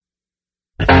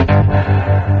You're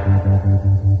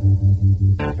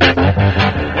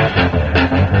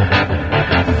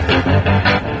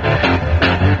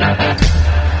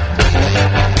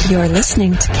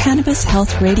listening to Cannabis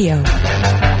Health Radio.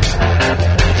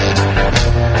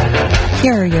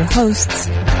 Here are your hosts,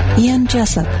 Ian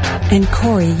Jessup and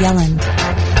Corey Yelland.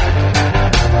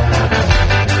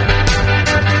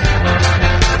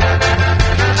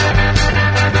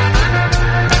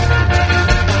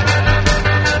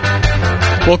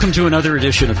 Welcome to another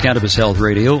edition of Cannabis Health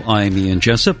Radio. I'm Ian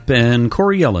Jessup, and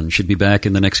Corey Yelland should be back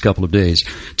in the next couple of days.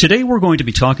 Today we're going to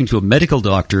be talking to a medical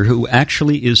doctor who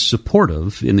actually is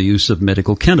supportive in the use of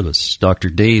medical cannabis. Dr.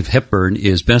 Dave Hepburn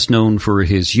is best known for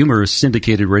his humorous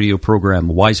syndicated radio program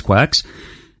Wisecracks,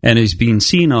 and has been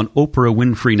seen on Oprah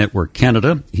Winfrey Network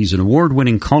Canada. He's an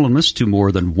award-winning columnist to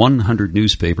more than 100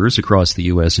 newspapers across the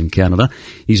U.S. and Canada.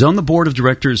 He's on the board of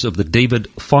directors of the David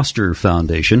Foster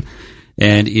Foundation,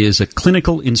 and is a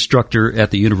clinical instructor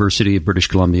at the University of British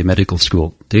Columbia Medical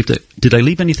School. Dave, did I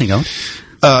leave anything out?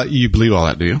 You believe all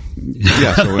that, do you?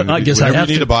 Yeah. So I guess whenever I have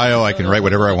you need to. a bio, I can write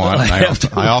whatever I want.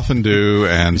 I often do,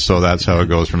 and so that's how it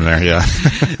goes from there. Yeah.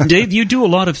 Dave, you do a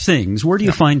lot of things. Where do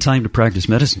you find time to practice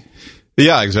medicine?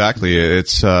 Yeah, exactly.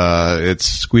 It's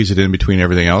squeeze it in between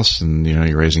everything else, and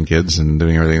you're raising kids and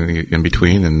doing everything in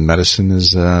between. And medicine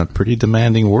is a pretty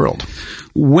demanding world.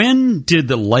 When did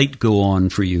the light go on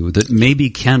for you that maybe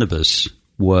cannabis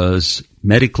was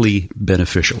medically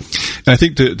beneficial? And I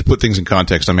think to put things in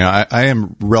context, I mean, I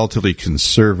am relatively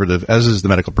conservative, as is the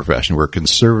medical profession. We're a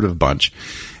conservative bunch.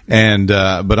 And,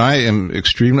 but I am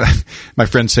extremely, my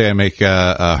friends say I make,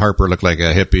 Harper look like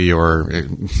a hippie, or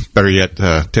better yet,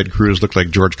 Ted Cruz look like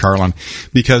George Carlin,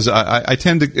 because I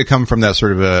tend to come from that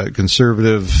sort of a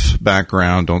conservative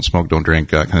background, don't smoke, don't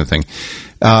drink, kind of thing.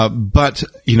 But,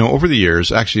 over the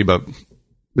years, actually about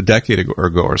a decade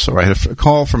ago or so, I had a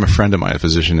call from a friend of mine, a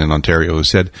physician in Ontario, who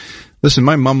said, listen,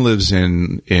 my mom lives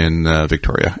in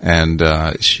Victoria, and,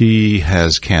 she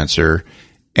has cancer.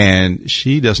 And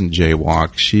she doesn't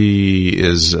jaywalk. She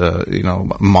is,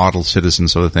 model citizen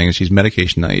sort of thing. She's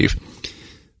medication naive.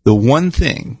 The one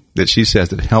thing that she says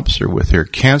that helps her with her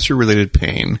cancer-related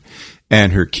pain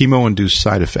and her chemo-induced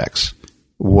side effects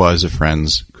was a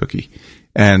friend's cookie.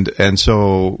 And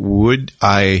so would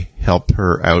I help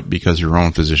her out because her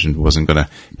own physician wasn't going to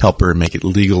help her make it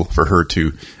legal for her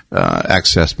to,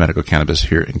 access medical cannabis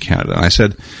here in Canada? And I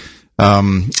said,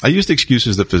 I used the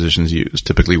excuses that physicians use.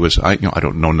 Typically was, I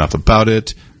don't know enough about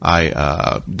it.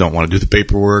 I don't want to do the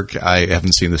paperwork. I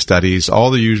haven't seen the studies,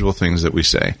 all the usual things that we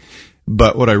say.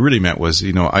 But what I really meant was,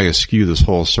 I eschew this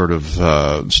whole sort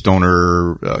of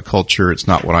stoner culture. It's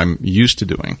not what I'm used to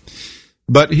doing.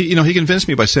 But he convinced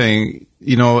me by saying,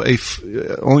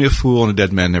 only a fool and a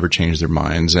dead man never change their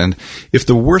minds. And if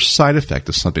the worst side effect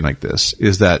of something like this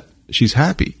is that she's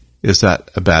happy, is that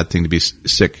a bad thing to be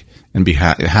sick and be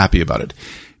happy about it?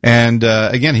 And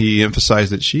again, he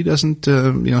emphasized that she doesn't,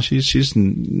 she's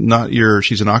not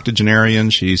she's an octogenarian.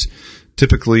 She's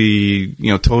typically,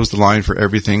 toes the line for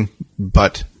everything,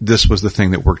 but this was the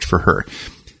thing that worked for her.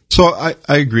 So I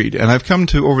agreed, and I've come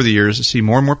to, over the years, to see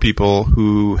more and more people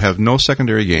who have no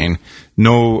secondary gain,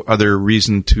 no other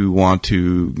reason to want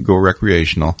to go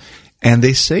recreational, and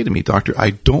they say to me, doctor,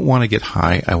 I don't want to get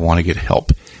high, I want to get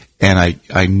help. And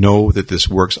I know that this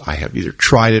works. I have either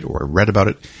tried it or read about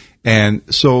it. And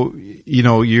so,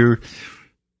 you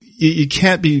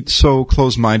can't be so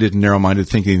close-minded and narrow-minded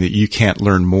thinking that you can't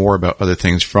learn more about other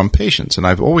things from patients. And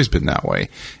I've always been that way.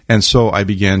 And so I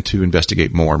began to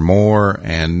investigate more and more.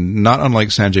 And not unlike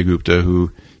Sanjay Gupta,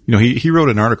 who, he wrote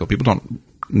an article. People don't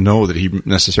know that he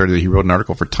wrote an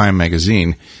article for Time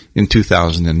magazine in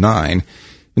 2009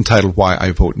 entitled Why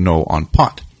I Vote No on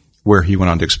Pot, where he went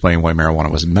on to explain why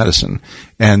marijuana was medicine.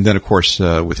 And then, of course,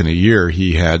 within a year,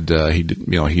 he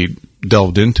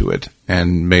delved into it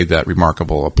and made that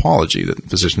remarkable apology that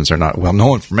physicians are not well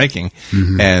known for making,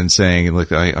 and saying,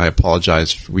 look, I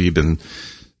apologize.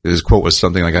 His quote was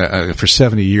something like, for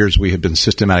 70 years, we have been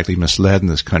systematically misled in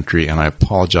this country, and I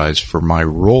apologize for my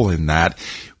role in that.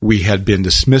 We had been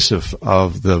dismissive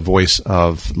of the voice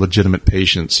of legitimate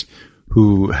patients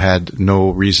who had no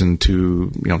reason to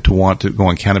want to go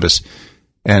on cannabis,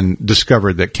 and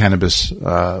discovered that cannabis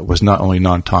was not only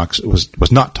non-toxic,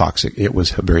 was not toxic, it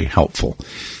was very helpful.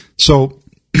 So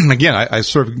again, I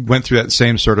sort of went through that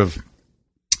same sort of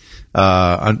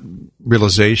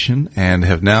realization, and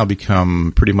have now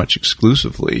become pretty much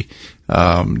exclusively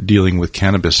dealing with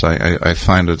cannabis. I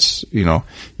find it's, you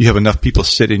have enough people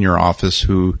sit in your office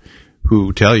who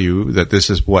tell you that this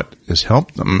is what has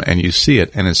helped them, and you see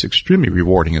it, and it's extremely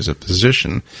rewarding as a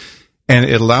physician. And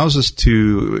it allows us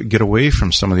to get away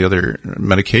from some of the other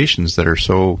medications that are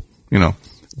so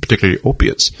particularly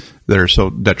opiates that are so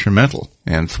detrimental,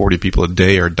 and 40 people a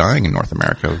day are dying in North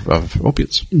America of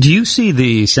opiates. Do you see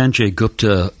the Sanjay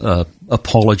Gupta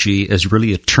apology as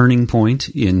really a turning point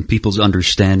in people's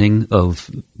understanding of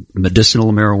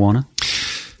medicinal marijuana?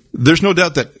 There's no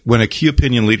doubt that when a key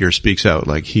opinion leader speaks out,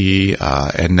 like he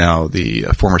and now the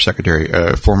former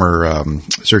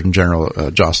Surgeon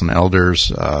General Jocelyn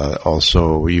Elders,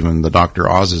 also even the Dr.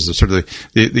 Oz's, the sort of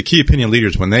the key opinion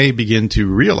leaders, when they begin to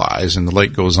realize, and the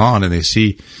light goes on, and they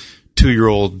see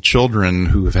 2-year-old children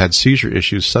who have had seizure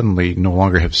issues suddenly no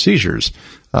longer have seizures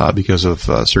because of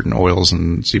certain oils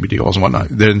and CBD oils and whatnot,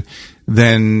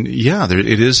 then yeah,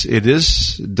 it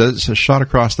is a shot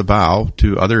across the bow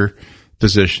to other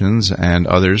physicians and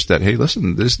others that, hey,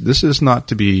 listen, this is not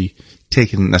to be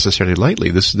taken necessarily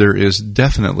lightly. There is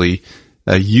definitely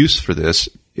a use for this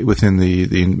within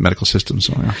the medical system.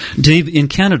 So, yeah. Dave, in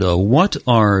Canada, what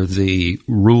are the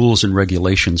rules and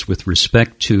regulations with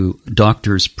respect to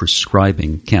doctors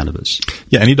prescribing cannabis?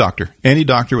 Yeah, any doctor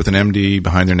with an MD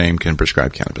behind their name can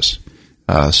prescribe cannabis.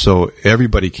 So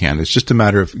everybody can. It's just a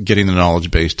matter of getting the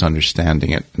knowledge base to understanding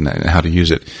it and how to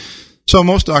use it. So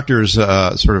most doctors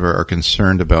sort of are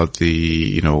concerned about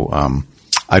the,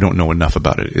 I don't know enough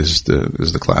about it is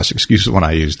the classic excuse, one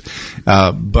I used.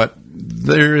 But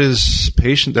there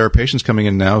are patients coming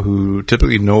in now who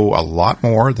typically know a lot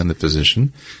more than the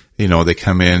physician. They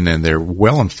come in and they're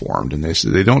well informed, and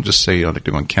they don't just say, I'd like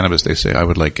to go on cannabis. They say,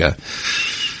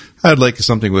 I'd like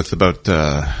something with about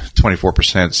 24%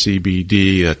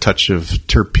 CBD, a touch of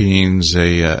terpenes,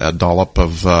 a dollop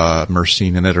of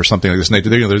myrcene in it, or something like this. And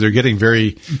they're getting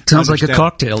very sounds like a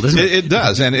cocktail, doesn't it? It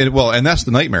does, and that's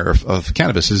the nightmare of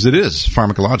cannabis. Is it is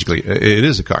pharmacologically, it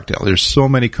is a cocktail. There's so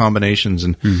many combinations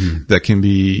and that can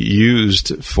be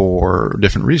used for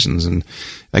different reasons. And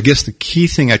I guess the key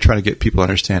thing I try to get people to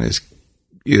understand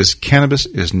is cannabis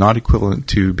is not equivalent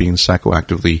to being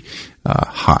psychoactively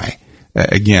high.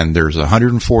 Again, there's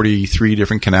 143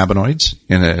 different cannabinoids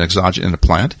in a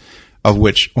plant, of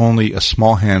which only a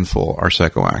small handful are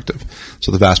psychoactive.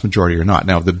 So the vast majority are not.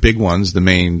 Now, the big ones, the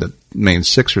main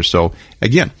 6 or so,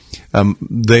 again,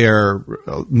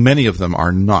 many of them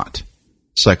are not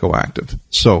psychoactive.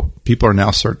 So people are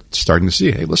now starting to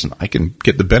see, hey, listen, I can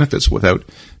get the benefits without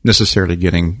necessarily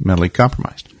getting mentally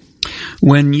compromised.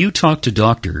 When you talk to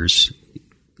doctors,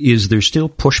 is there still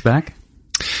pushback?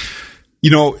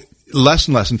 Less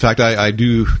and less. In fact, I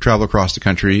do travel across the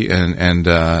country and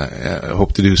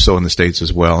hope to do so in the States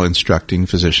as well, instructing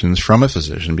physicians from a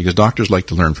physician, because doctors like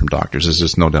to learn from doctors. There's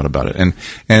just no doubt about it.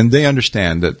 And they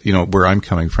understand that, where I'm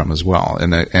coming from as well.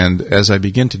 And as I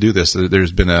begin to do this,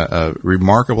 there's been a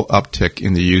remarkable uptick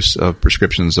in the use of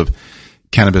prescriptions of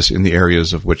cannabis in the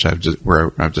areas of which I've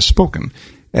just spoken.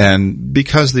 And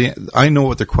because I know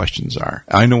what their questions are.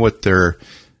 I know what their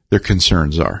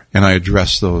concerns are, and I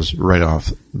address those right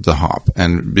off the hop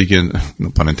and begin, no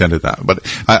pun intended that, but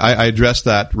I address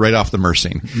that right off the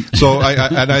myrcene. So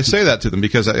I say that to them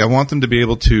because I want them to be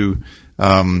able to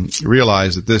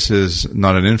realize that this is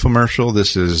not an infomercial.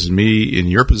 This is me in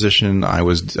your position. I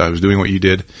was doing what you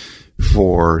did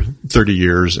for 30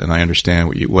 years, and I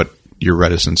understand what your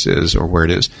reticence is or where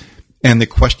it is. And the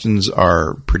questions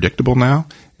are predictable now.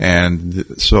 And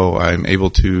so I'm able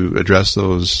to address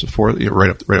those right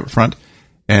up front.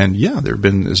 And yeah,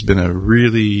 there's been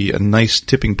a nice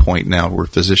tipping point now where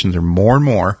physicians are more and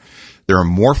more. There are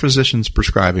more physicians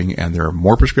prescribing, and there are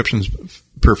more prescriptions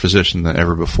per physician than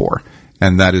ever before.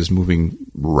 And that is moving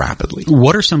rapidly.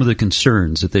 What are some of the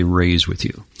concerns that they raise with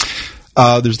you?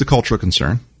 There's the cultural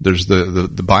concern. There's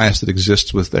the bias that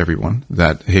exists with everyone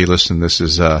that, hey, listen, this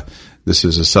is a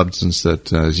substance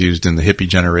that is used in the hippie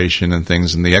generation and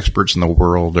things, and the experts in the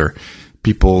world are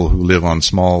people who live on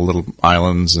small little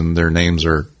islands, and their names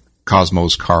are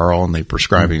Cosmos Carl, and they're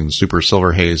prescribing Super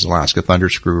Silver Haze, Alaska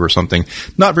Thunderscrew, or something.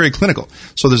 Not very clinical.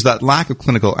 So there's that lack of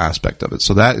clinical aspect of it.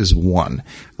 So that is one.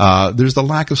 There's the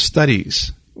lack of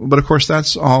studies. But of course,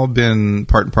 that's all been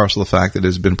part and parcel of the fact that it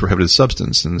has been prohibited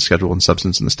substance and scheduled in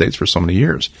substance in the States for so many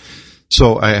years.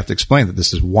 So I have to explain that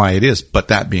this is why it is. But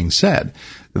that being said,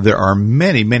 there are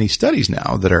many, many studies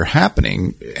now that are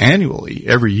happening annually,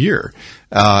 every year.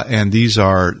 And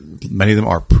many of them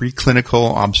are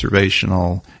preclinical,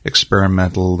 observational,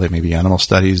 experimental. They may be animal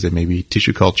studies. They may be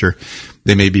tissue culture.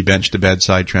 They may be bench to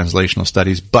bedside translational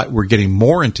studies. But we're getting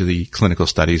more into the clinical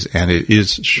studies, and it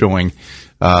is showing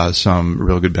some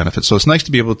real good benefits. So it's nice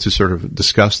to be able to sort of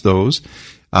discuss those.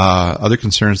 Other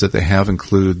concerns that they have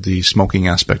include the smoking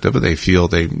aspect of it. They feel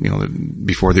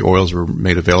before the oils were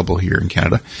made available here in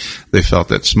Canada, they felt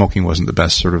that smoking wasn't the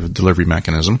best sort of delivery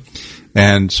mechanism.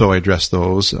 And so I address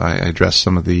those. I address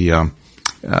some of the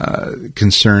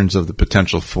concerns of the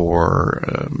potential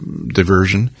for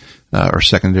diversion or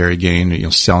secondary gain,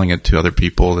 selling it to other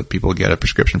people, that people get a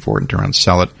prescription for it and turn around and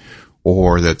sell it,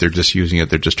 or that they're just using it,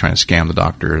 they're just trying to scam the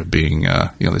doctor, being,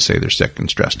 they say they're sick and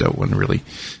stressed out when really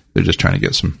they're just trying to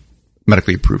get some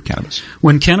medically approved cannabis.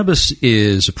 When cannabis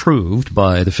is approved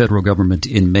by the federal government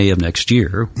in May of next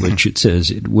year, which it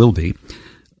says it will be,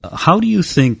 how do you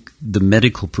think the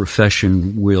medical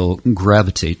profession will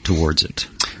gravitate towards it?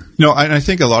 I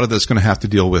think a lot of that's going to have to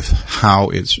deal with how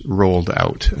it's rolled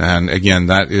out. And again,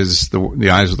 that is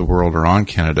the eyes of the world are on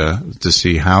Canada to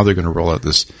see how they're going to roll out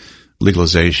this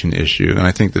legalization issue. And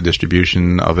I think the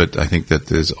distribution of it, I think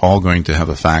that is all going to have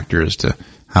a factor as to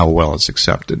how well it's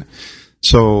accepted.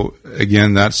 So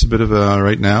again, that's a bit of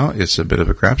right now, it's a bit of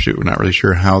a crapshoot. We're not really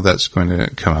sure how that's going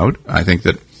to come out. I think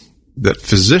that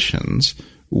physicians,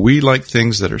 we like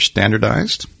things that are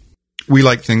standardized. We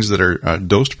like things that are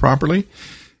dosed properly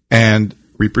and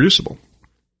reproducible.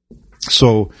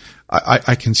 So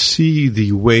I can see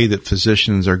the way that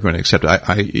physicians are going to accept it.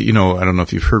 I don't know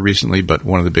if you've heard recently, but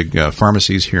one of the big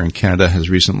pharmacies here in Canada has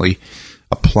recently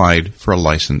applied for a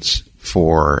license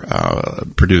for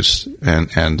produce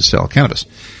and sell cannabis.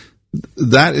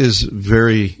 That is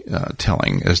very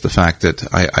telling, as the fact that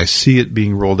I see it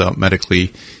being rolled out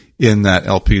medically, in that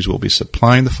LPs will be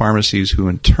supplying the pharmacies, who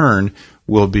in turn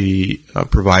will be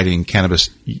providing cannabis,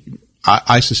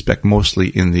 I suspect mostly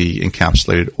in the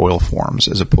encapsulated oil forms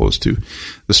as opposed to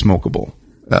the smokable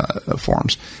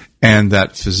forms. And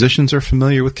that physicians are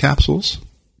familiar with capsules,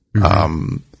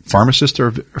 pharmacists are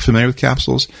familiar with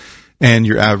capsules, and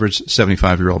your average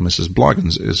 75-year-old Mrs.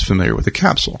 Bloggins is familiar with a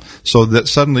capsule. So that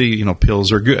suddenly,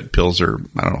 pills are good. Pills are,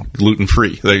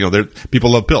 gluten-frey.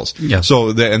 People love pills. Yeah.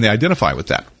 So they identify with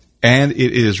that. And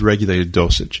it is regulated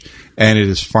dosage. And it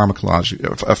is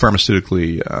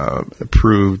pharmaceutically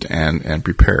approved and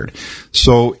prepared.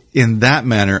 So in that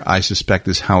manner, I suspect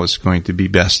is how it's going to be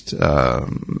best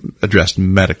addressed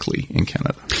medically in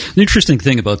Canada. The interesting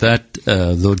thing about that,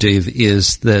 though, Dave,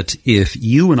 is that if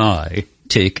you and I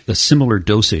take a similar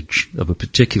dosage of a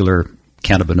particular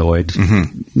cannabinoid,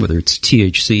 whether it's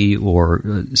THC or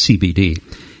CBD,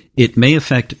 it may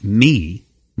affect me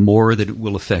more than it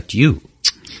will affect you.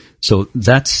 So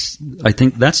I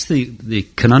think that's the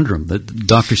conundrum that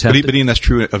doctors have. But Ian, that's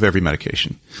true of every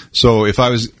medication. So if I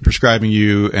was prescribing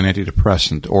you an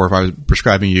antidepressant, or if I was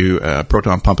prescribing you a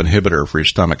proton pump inhibitor for your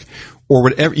stomach, or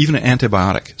whatever, even an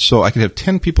antibiotic, so I could have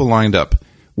 10 people lined up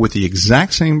with the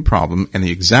exact same problem and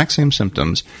the exact same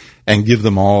symptoms, and give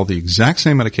them all the exact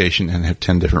same medication and have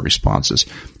 10 different responses.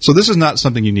 So this is not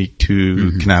something unique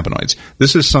to cannabinoids.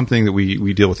 This is something that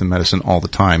we deal with in medicine all the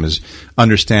time, is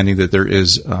understanding that there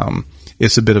is,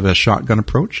 it's a bit of a shotgun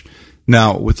approach.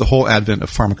 Now, with the whole advent of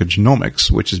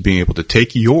pharmacogenomics, which is being able to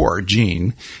take your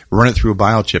gene, run it through a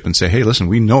biochip and say, hey, listen,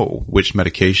 we know which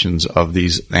medications of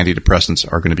these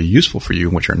antidepressants are going to be useful for you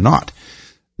and which are not.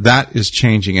 That is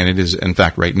changing, and it is, in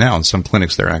fact, right now in some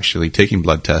clinics, they're actually taking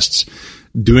blood tests,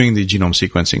 doing the genome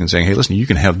sequencing and saying, hey, listen, you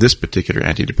can have this particular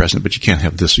antidepressant, but you can't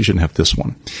have this, you shouldn't have this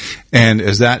one. And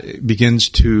as that begins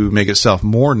to make itself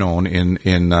more known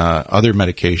in other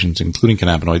medications, including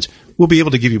cannabinoids, we'll be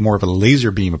able to give you more of a laser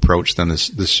beam approach than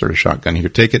this sort of shotgun. Here,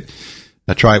 take it,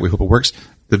 try it, we hope it works.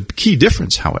 The key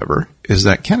difference, however, is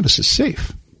that cannabis is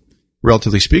safe.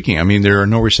 Relatively speaking, I mean, there are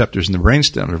no receptors in the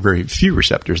brainstem, or very few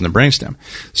receptors in the brainstem.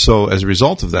 So as a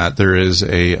result of that, there is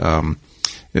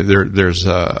there's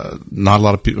not a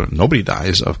lot of people, nobody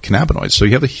dies of cannabinoids. So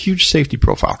you have a huge safety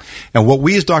profile. And what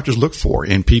we as doctors look for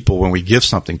in people when we give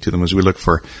something to them is we look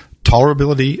for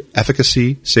tolerability,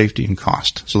 efficacy, safety, and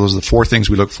cost. So those are the four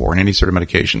things we look for in any sort of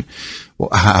medication.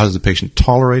 Well, how does the patient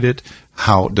tolerate it?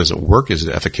 How does it work? Is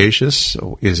it efficacious?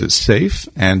 Is it safe?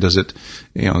 And is it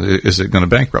going to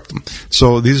bankrupt them?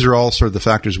 So these are all sort of the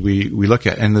factors we look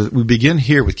at. And we begin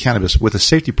here with cannabis with a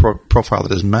safety profile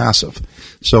that is massive.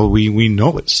 So we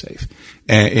know it's safe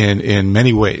in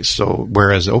many ways. So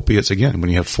whereas opiates, again,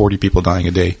 when you have 40 people dying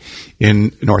a day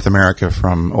in North America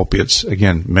from opiates,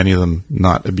 again, many of them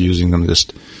not abusing them,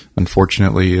 just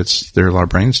unfortunately, there are a lot of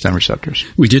brainstem receptors.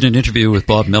 We did an interview with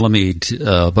Bob Melamed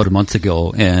about a month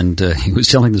ago, and he was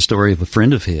telling the story of a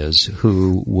friend of his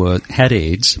who had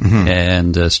AIDS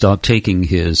and stopped taking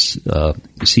his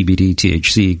CBD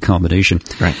THC combination.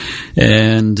 Right.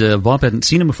 And Bob hadn't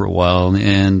seen him for a while,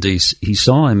 and he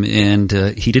saw him, and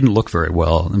he didn't look very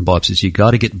well. And Bob says, you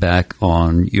got to get back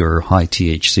on your high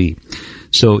THC.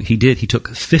 So he did. He took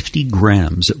 50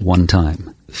 grams at one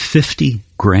time. 50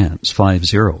 grams,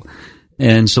 50.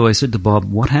 And so I said to Bob,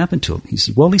 what happened to him? He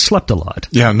said, well, he slept a lot.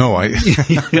 Yeah, no,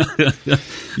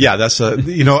 yeah, that's and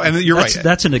you're right.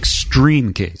 That's an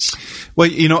extreme case. Well,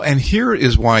 and here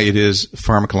is why it is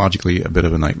pharmacologically a bit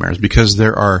of a nightmare, is because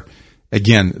there are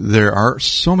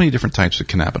so many different types of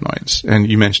cannabinoids, and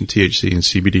you mentioned THC and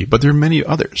CBD, but there are many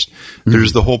others. Mm-hmm.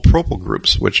 There's the whole propyl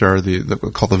groups, which are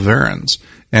called the varins,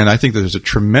 and I think that there's a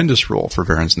tremendous role for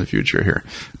varins in the future here,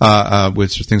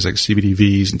 with things like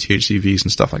CBDVs and THCVs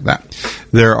and stuff like that.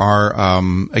 There are,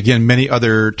 again, many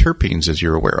other terpenes, as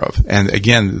you're aware of, and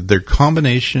again, their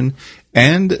combination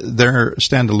and their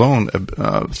standalone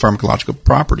pharmacological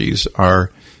properties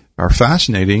are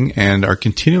fascinating and are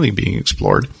continually being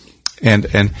explored. And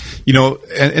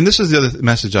this is the other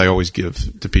message I always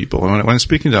give to people. When I'm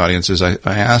speaking to audiences, I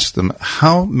ask them,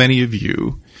 how many of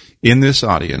you in this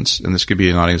audience, and this could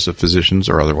be an audience of physicians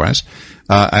or otherwise,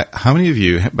 how many of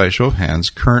you, by show of hands,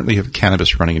 currently have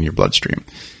cannabis running in your bloodstream?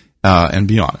 And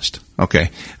be honest. Okay.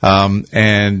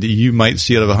 And you might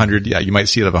see out of 100, you might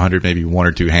see out of 100, maybe one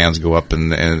or two hands go up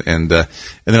and then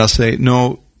I'll say,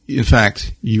 no, in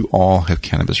fact, you all have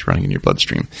cannabis running in your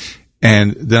bloodstream.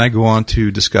 And then I go on to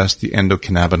discuss the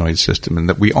endocannabinoid system, and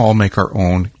that we all make our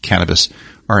own cannabis,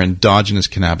 our endogenous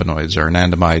cannabinoids, our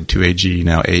anandamide, 2-AG,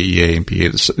 now AEA, and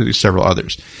PA, several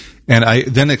others. And I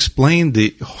then explain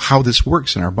how this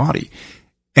works in our body.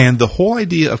 And the whole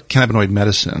idea of cannabinoid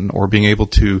medicine, or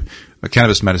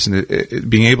cannabis medicine,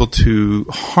 being able to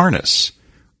harness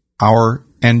our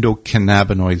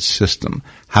endocannabinoid system.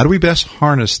 How do we best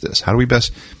harness this? How do we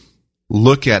best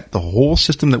look at the whole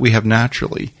system that we have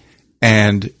naturally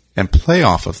and play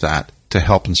off of that to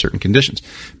help in certain conditions?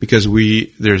 Because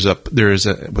there is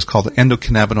what's called an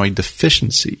endocannabinoid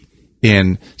deficiency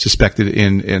suspected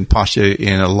in postulated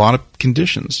in a lot of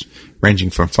conditions,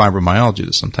 ranging from fibromyalgia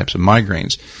to some types of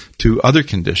migraines to other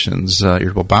conditions,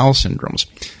 irritable bowel syndromes.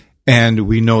 And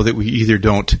we know that we either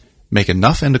don't make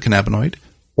enough endocannabinoid,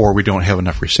 or we don't have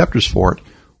enough receptors for it,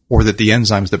 or that the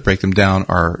enzymes that break them down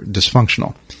are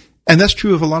dysfunctional. And that's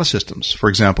true of a lot of systems. For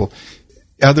example,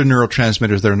 other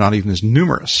neurotransmitters that are not even as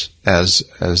numerous as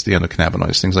the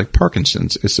endocannabinoids, things like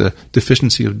Parkinson's, it's a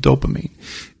deficiency of dopamine.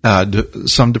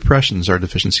 Some depressions are a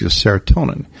deficiency of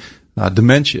serotonin.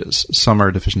 Dementias, some are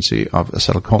a deficiency of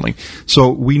acetylcholine.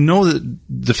 So we know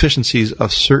that deficiencies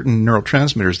of certain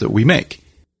neurotransmitters that we make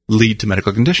lead to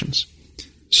medical conditions.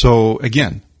 So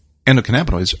again,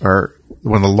 endocannabinoids are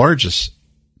one of the largest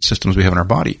systems we have in our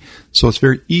body. So it's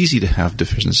very easy to have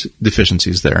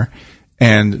deficiencies there.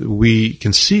 And we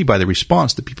can see by the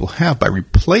response that people have by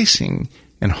replacing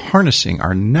and harnessing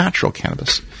our natural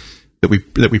cannabis that we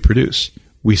produce,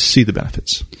 we see the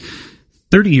benefits.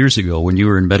 30 years ago, when you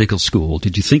were in medical school,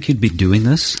 did you think you'd be doing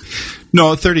this?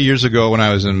 No, 30 years ago when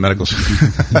I was in medical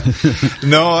school.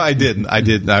 No, I didn't.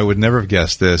 I would never have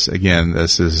guessed this. Again,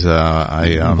 this is,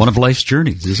 one of life's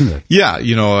journeys, isn't it? Yeah.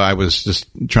 I was just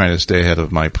trying to stay ahead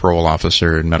of my parole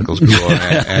officer in medical school.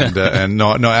 and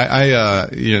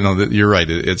you're right.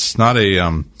 It's not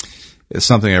it's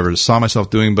something I ever saw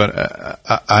myself doing, but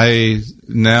I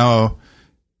now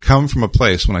come from a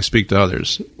place when I speak to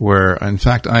others where, in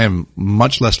fact, I am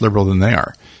much less liberal than they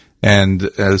are. And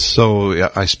so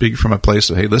I speak from a place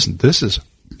of, hey, listen, this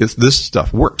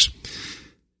stuff works.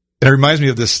 It reminds me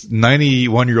of this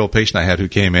 91-year-old patient I had who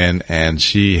came in, and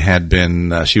she had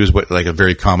been, she was like a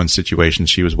very common situation.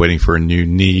 She was waiting for a new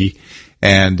knee.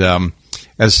 And,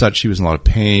 as such, she was in a lot of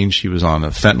pain. She was on a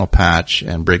fentanyl patch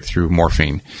and breakthrough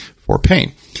morphine for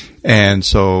pain. And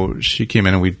so she came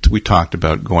in and we talked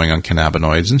about going on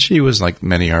cannabinoids, and she was like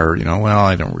many are, well,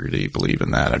 I don't really believe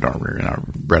in that. I don't really,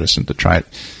 reticent to try it.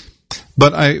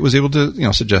 But I was able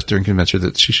to, suggest her and convince her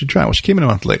that she should try it. Well, she came in a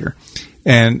month later,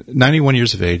 and 91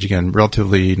 years of age, again,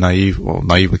 relatively naive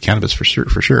with cannabis for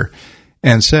sure,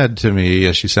 and said to me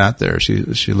as she sat there,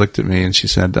 she looked at me and she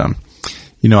said,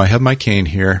 I have my cane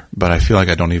here, but I feel like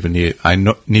I don't even need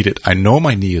it. Need it. I know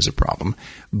my knee is a problem,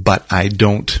 but I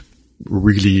don't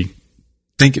really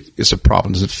think it is a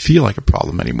problem. Doesn't feel like a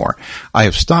problem anymore. I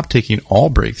have stopped taking all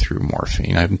breakthrough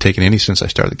morphine. I haven't taken any since I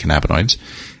started the cannabinoids,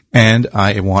 and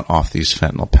I want off these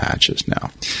fentanyl patches now.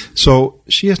 So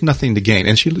she has nothing to gain,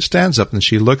 and she stands up and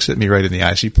she looks at me right in the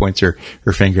eye. She points her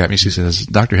finger at me. She says,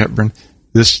 "Dr. Hepburn,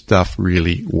 this stuff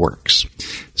really works."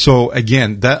 So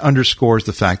again, that underscores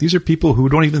the fact these are people who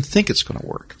don't even think it's going to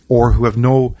work, or who have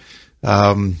no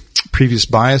previous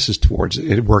biases towards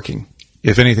it working.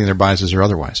 If anything, their biases are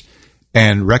otherwise.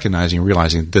 and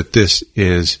realizing that this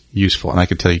is useful. And I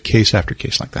could tell you case after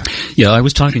case like that. Yeah, I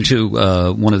was talking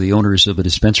to one of the owners of a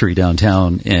dispensary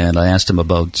downtown, and I asked him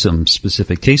about some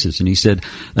specific cases. And he said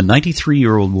a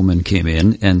 93-year-old woman came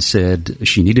in and said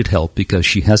she needed help because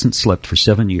she hasn't slept for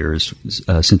 7 years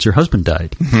since her husband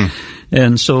died. Mm-hmm.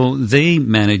 And so they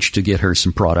managed to get her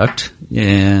some product,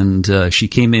 and she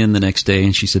came in the next day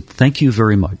and she said, "Thank you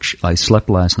very much. I slept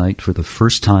last night for the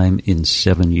first time in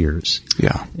 7 years."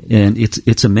 Yeah. And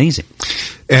it's amazing.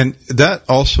 And that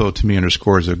also, to me,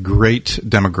 underscores a great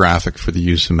demographic for the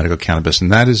use of medical cannabis,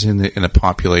 and that is in a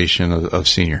population of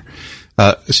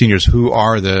seniors who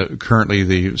are currently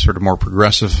the sort of more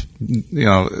progressive,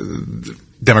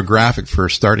 demographic for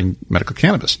starting medical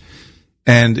cannabis.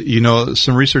 And,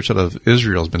 some research out of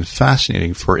Israel has been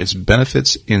fascinating for its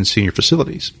benefits in senior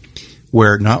facilities,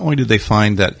 where not only did they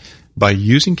find that by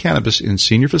using cannabis in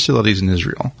senior facilities in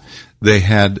Israel, they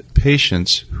had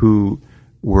patients who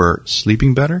were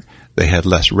sleeping better, they had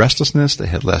less restlessness, they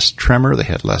had less tremor, they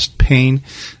had less pain,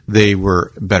 they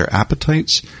were better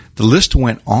appetites. The list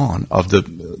went on of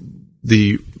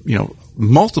the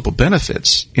multiple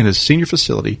benefits in a senior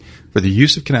facility for the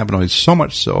use of cannabinoids, so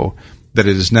much so that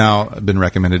it has now been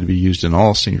recommended to be used in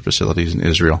all senior facilities in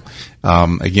Israel.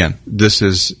 Again,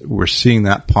 we're seeing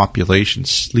that population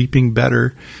sleeping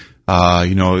better.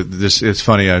 It's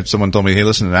funny. Someone told me, "Hey,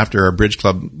 listen, after our bridge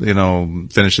club,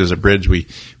 finishes a bridge, we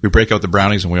break out the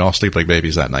brownies and we all sleep like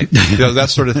babies that night." That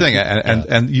sort of thing.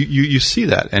 And you see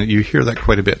that and you hear that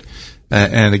quite a bit.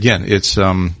 And again, it's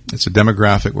a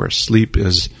demographic where sleep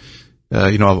is,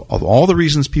 of all the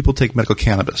reasons people take medical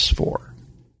cannabis for,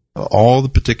 all the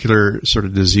particular sort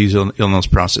of disease illness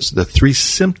process, the three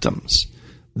symptoms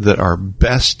that are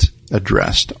best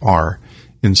addressed are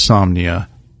insomnia,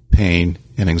 pain,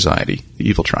 and anxiety, the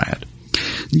evil triad.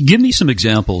 Give me some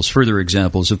further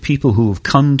examples of people who have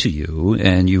come to you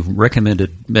and you've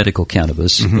recommended medical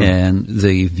cannabis, mm-hmm. and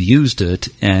they've used it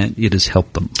and it has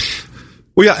helped them.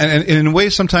 Well, yeah, and in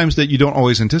ways sometimes that you don't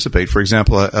always anticipate. For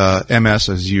example, MS,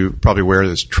 as you're probably aware,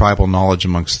 there's tribal knowledge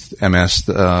amongst MS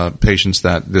patients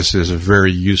that this is a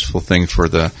very useful thing for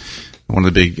one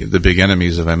of the big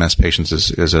enemies of MS patients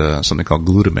is something called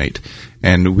glutamate,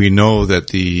 and we know that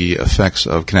the effects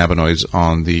of cannabinoids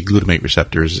on the glutamate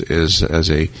receptors is as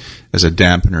a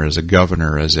dampener, as a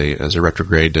governor, as a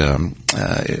retrograde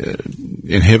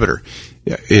inhibitor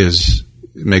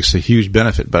makes a huge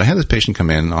benefit. But I had this patient come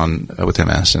in with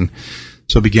MS, and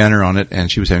so began her on it, and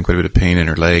she was having quite a bit of pain in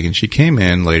her leg, and she came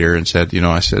in later and said,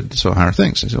 I said, "So how are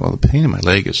things?" I said, "Well, the pain in my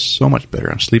leg is so much better.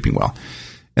 I'm sleeping well."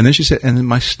 And then she said, "And then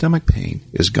my stomach pain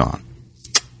is gone."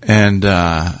 And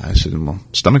I said, "Well,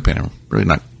 stomach pain, I'm really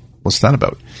not, what's that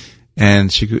about?"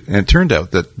 And it turned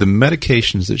out that the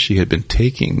medications that she had been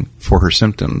taking for her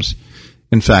symptoms,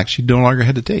 in fact, she no longer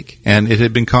had to take. And it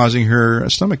had been causing her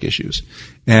stomach issues.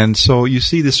 And so you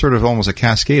see this sort of almost a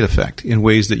cascade effect in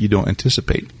ways that you don't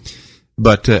anticipate.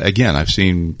 But again, I've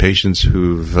seen patients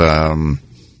who've, had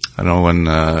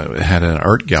an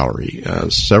art gallery,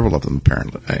 several of them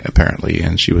apparently,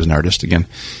 and she was an artist again,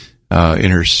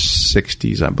 in her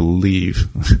 60s, I believe.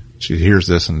 She hears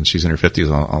this and she's in her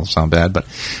 50s. I'll sound bad, but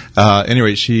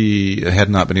anyway, she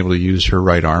had not been able to use her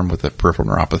right arm with a peripheral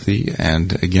neuropathy,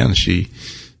 and again, she,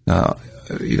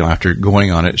 after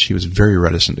going on it, she was very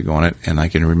reticent to go on it, and I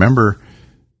can remember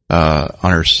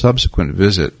on her subsequent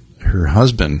visit, her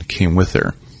husband came with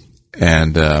her.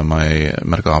 And my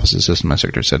medical office assistant, my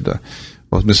secretary, said,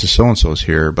 "Well, Mrs. So-and-so is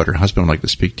here, but her husband would like to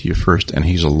speak to you first, and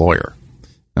he's a lawyer."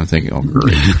 I'm thinking, "Oh,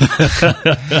 great."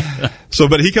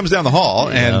 But he comes down the hall,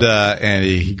 and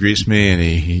he greets me, and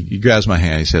he grabs my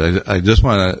hand. He said, I just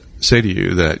want to say to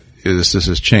you that this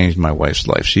has changed my wife's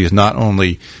life. She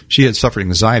had suffered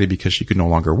anxiety because she could no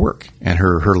longer work, and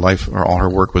her life, or all her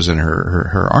work was in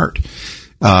her art.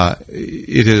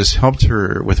 It has helped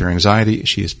her with her anxiety.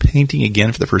 She is painting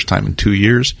again for the first time in 2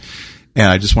 years. And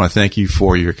I just want to thank you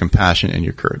for your compassion and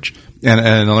your courage. And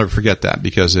I'll never forget that,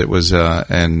 because it was,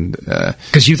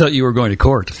 because you thought you were going to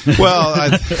court.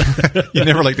 Well, you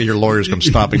never like to hear lawyers come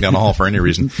stomping down the hall for any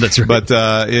reason. That's right. But,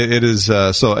 it is,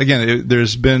 so again,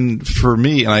 there's been, for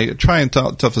me, and I try and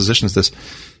tell physicians this,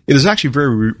 it is actually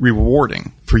very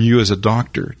rewarding for you as a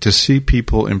doctor to see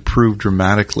people improve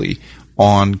dramatically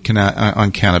on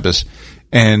cannabis,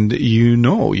 and you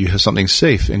have something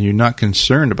safe, and you're not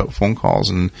concerned about phone calls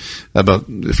and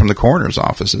from the coroner's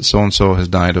office that so-and-so has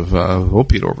died of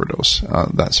opiate overdose,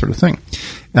 that sort of thing,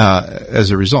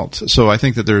 as a result. So I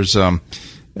think that there's,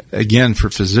 again, for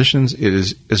physicians, it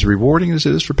is as rewarding as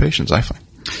it is for patients, I find.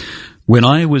 When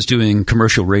I was doing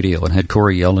commercial radio and had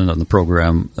Corey Yellen on the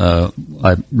program,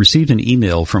 I received an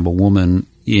email from a woman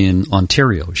in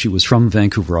Ontario. She was from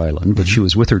Vancouver Island, but she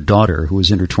was with her daughter, who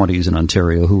was in her 20s in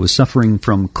Ontario, who was suffering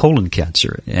from colon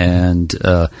cancer. And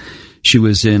she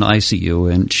was in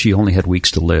ICU, and she only had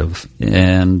weeks to live.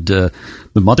 And the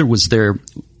mother was there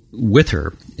with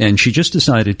her, and she just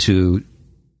decided to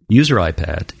use her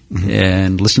iPad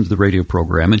and listen to the radio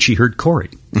program, and she heard Corey.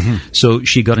 So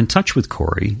she got in touch with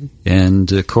Corey,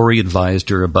 and Corey advised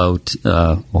her about,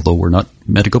 although we're not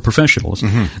medical professionals,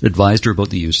 advised her about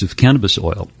the use of cannabis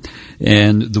oil.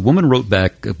 And the woman wrote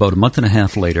back about a month and a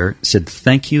half later, said,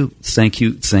 "Thank you, thank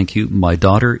you, thank you. My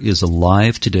daughter is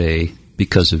alive today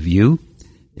because of you,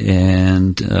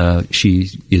 and she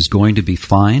is going to be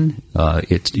fine.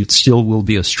 It still will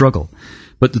be a struggle."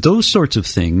 But those sorts of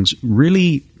things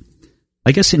really,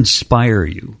 I guess, inspire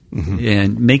you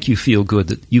and make you feel good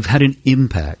that you've had an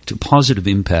impact, a positive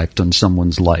impact on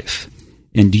someone's life.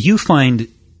 And do you find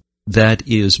that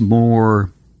is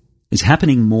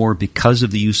happening more because of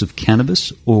the use of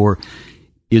cannabis, or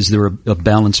is there a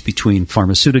balance between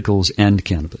pharmaceuticals and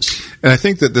cannabis? And I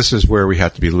think that this is where we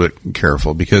have to be a little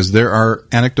careful, because there are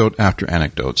anecdote after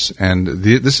anecdotes. And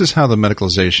this is how the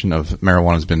medicalization of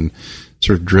marijuana has been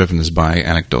sort of driven, is by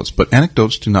anecdotes. But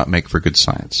anecdotes do not make for good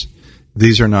science.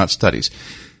 These are not studies.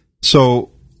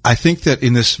 So I think that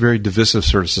in this very divisive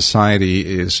sort of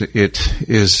society, it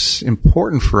is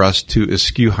important for us to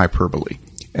eschew hyperbole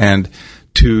and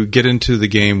to get into the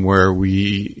game where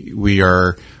we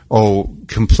are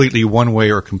completely one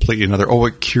way or completely another.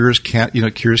 It cures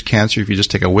cancer if you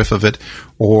just take a whiff of it,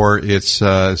 or it's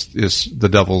the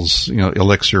devil's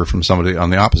elixir from somebody on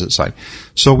the opposite side.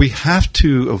 So we have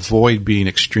to avoid being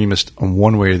extremist on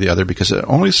one way or the other, because it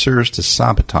only serves to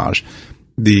sabotage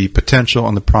the potential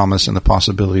and the promise and the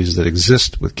possibilities that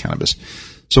exist with cannabis.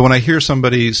 So when I hear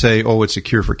somebody say, it's a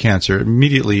cure for cancer,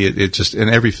 immediately it just, and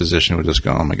every physician would just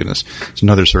go, oh my goodness, it's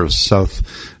another sort of South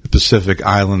Pacific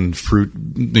island fruit,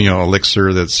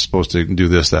 elixir that's supposed to do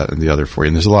this, that, and the other for you.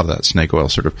 And there's a lot of that snake oil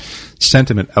sort of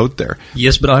sentiment out there.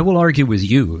 Yes, but I will argue with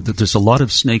you that there's a lot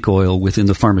of snake oil within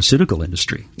the pharmaceutical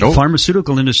industry. The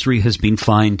pharmaceutical industry has been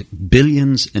fined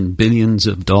billions and billions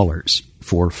of dollars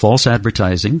for false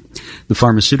advertising. The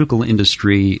pharmaceutical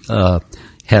industry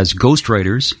has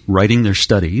ghostwriters writing their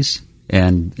studies,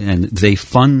 and they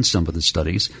fund some of the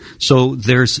studies. So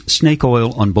there's snake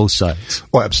oil on both sides.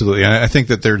 Oh, absolutely. And I think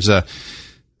that there's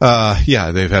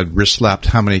they've had wrist slapped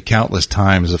how many countless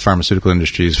times the pharmaceutical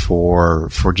industries for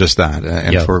just that,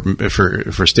 and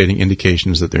for stating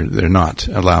indications that they're not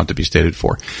allowed to be stated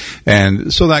for.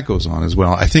 And so that goes on as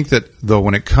well. I think that, though,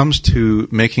 when it comes to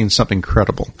making something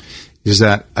credible, is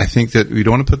that I think that we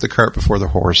don't want to put the cart before the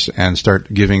horse and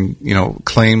start giving,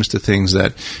 claims to things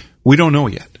that we don't know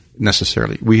yet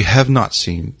necessarily. We have not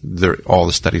seen all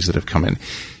the studies that have come in.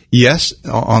 Yes,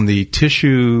 on the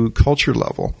tissue culture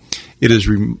level, it is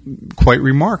quite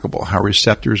remarkable how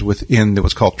receptors within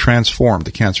what's called transform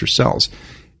the cancer cells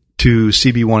to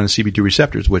CB1 and CB2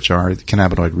 receptors, which are the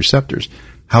cannabinoid receptors,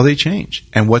 how they change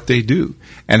and what they do,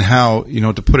 and how,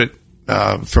 to put it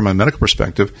from a medical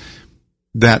perspective,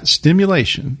 that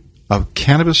stimulation of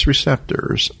cannabis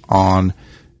receptors on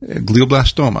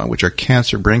glioblastoma, which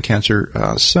are brain cancer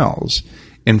cells,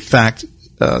 in fact,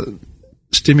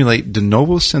 stimulate de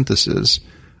novo synthesis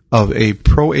of a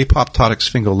pro-apoptotic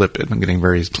sphingolipid. I'm getting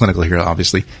very clinical here,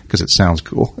 obviously, because it sounds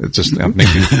cool. It just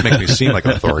makes me seem like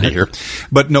an authority here.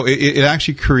 But no, it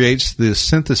actually creates the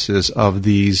synthesis of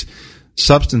these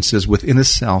substances within a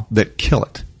cell that kill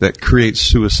it, that creates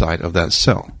suicide of that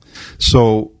cell.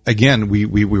 So again,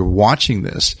 we were watching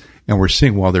this, and we're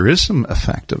seeing, well, there is some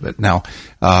effect of it. Now,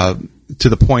 to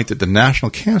the point that the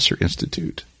National Cancer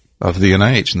Institute of the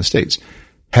NIH in the States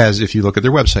has, if you look at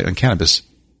their website on cannabis,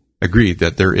 agreed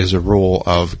that there is a role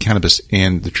of cannabis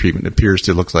in the treatment. It appears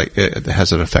to look like it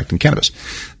has an effect in cannabis.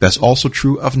 That's also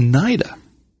true of NIDA.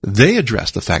 They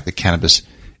address the fact that cannabis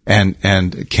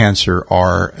and cancer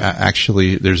are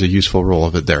actually, there's a useful role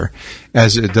of it there,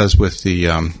 as it does with the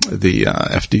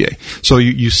FDA. So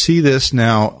you see this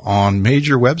now on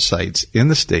major websites in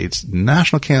the States.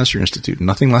 National Cancer Institute,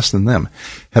 nothing less than them,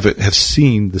 have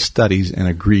seen the studies and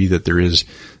agree that there is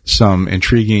some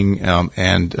intriguing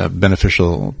and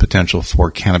beneficial potential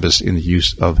for cannabis in the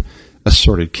use of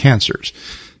assorted cancers.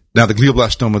 Now, the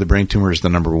glioblastoma, the brain tumor, is the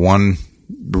number one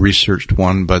researched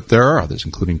one, but there are others,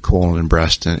 including colon and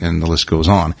breast, and the list goes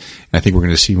on. And I think we're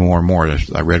going to see more and more.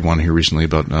 I read one here recently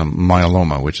about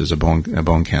myeloma, which is a bone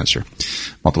cancer,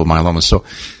 multiple myeloma. So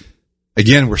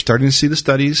again, we're starting to see the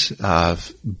studies,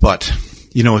 but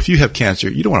if you have cancer,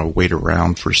 you don't want to wait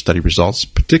around for study results,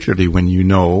 particularly when you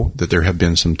know that there have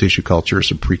been some tissue culture,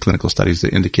 some preclinical studies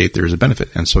that indicate there is a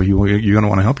benefit. And so you're going to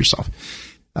want to help yourself.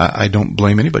 I don't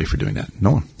blame anybody for doing that.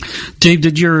 No one. Dave,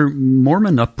 did your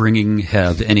Mormon upbringing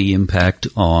have any impact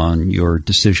on your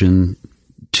decision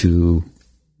to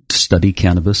study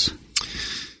cannabis?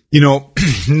 No.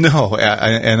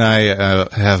 I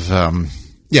have.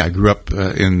 I grew up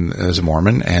as a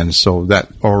Mormon, and so that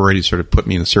already sort of put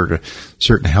me in a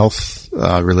certain health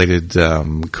related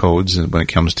codes when it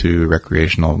comes to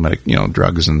recreational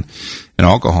drugs and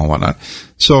alcohol and whatnot.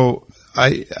 So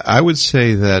I would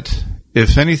say that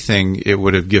if anything, it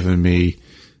would have given me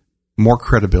more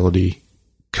credibility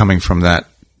coming from that,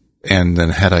 and then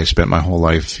had I spent my whole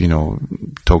life,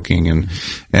 toking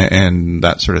and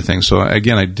that sort of thing. So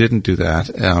again, I didn't do that,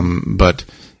 but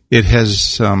it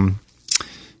has.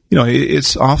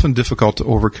 It's often difficult to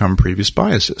overcome previous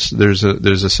biases. There's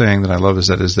a saying that I love is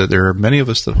that there are many of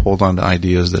us that hold on to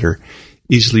ideas that are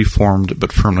easily formed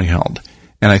but firmly held,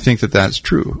 and I think that that's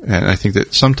true. And I think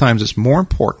that sometimes it's more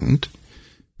important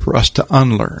for us to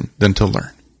unlearn than to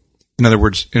learn. In other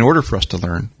words, in order for us to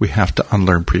learn, we have to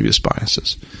unlearn previous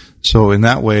biases. So in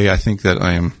that way, I think that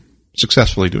I am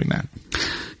successfully doing that.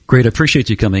 Great. I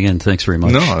appreciate you coming in. Thanks very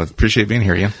much. No, I appreciate being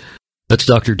here, Ian. That's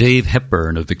Dr. Dave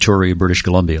Hepburn of Victoria, British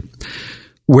Columbia.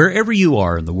 Wherever you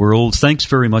are in the world, thanks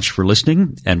very much for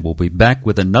listening, and we'll be back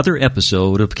with another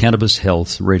episode of Cannabis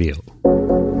Health Radio.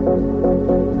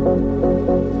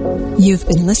 You've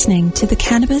been listening to the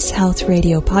Cannabis Health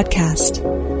Radio podcast.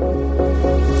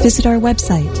 Visit our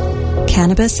website,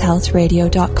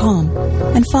 cannabishealthradio.com,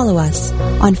 and follow us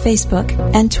on Facebook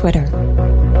and Twitter.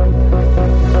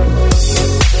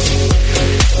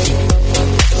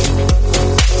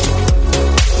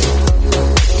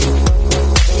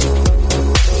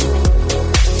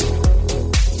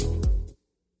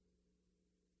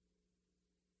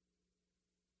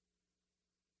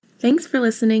 Thanks for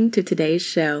listening to today's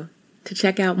show. To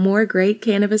check out more great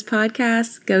cannabis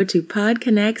podcasts, go to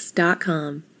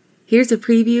podconnects.com. Here's a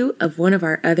preview of one of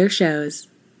our other shows.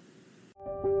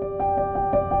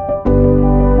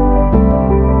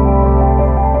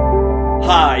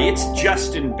 Hi, it's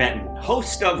Justin Benton,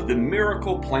 host of the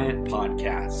Miracle Plant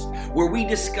Podcast, where we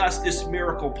discuss this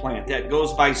miracle plant that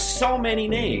goes by so many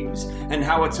names and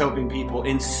how it's helping people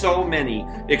in so many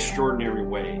extraordinary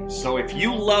ways. So if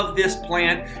you love this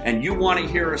plant and you want to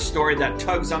hear a story that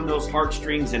tugs on those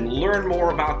heartstrings and learn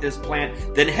more about this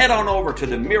plant, then head on over to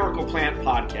the Miracle Plant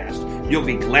Podcast. You'll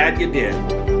be glad you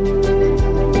did.